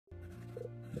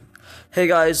Hey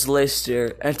guys, Lace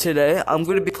here, and today I'm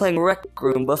going to be playing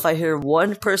RecRoom, but if I hear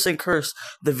one person curse,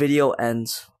 the video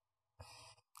ends.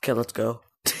 Okay, let's go.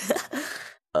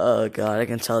 Oh god, I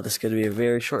can tell this is going to be a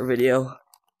very short video,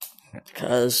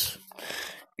 because,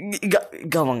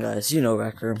 come on guys, you know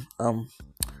RecRoom.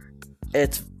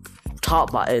 It's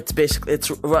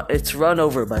it's run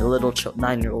over by little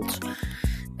 9-year-olds,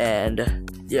 and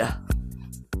yeah.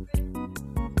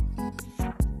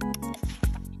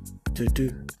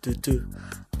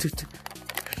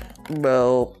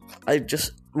 Bro, I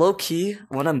just low key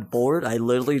when I'm bored, I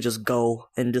literally just go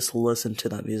and just listen to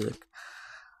that music.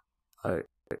 Alright.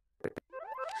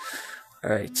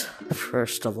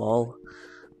 First of all,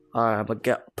 I'm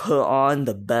gonna put on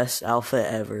the best outfit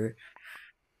ever.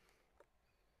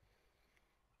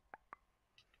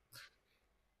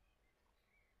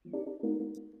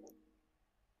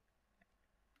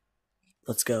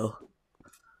 Let's go.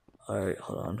 Alright,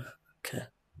 hold on. Okay.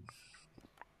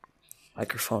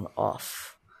 Microphone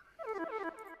off.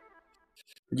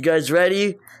 You guys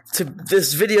ready?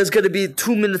 This video is gonna be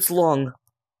 2 minutes long.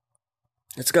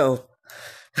 Let's go.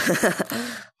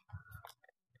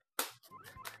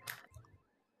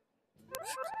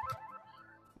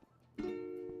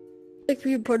 Like for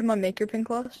you part of my Make Your Pin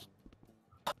class?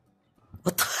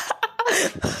 What the?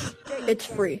 It's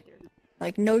free.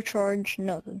 Like no charge,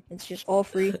 nothing. It's just all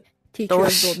free. Teach you how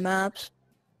to build maps,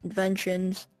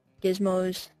 inventions,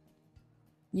 gizmos,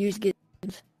 use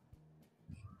gizmos.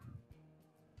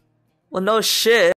 Well, no shit.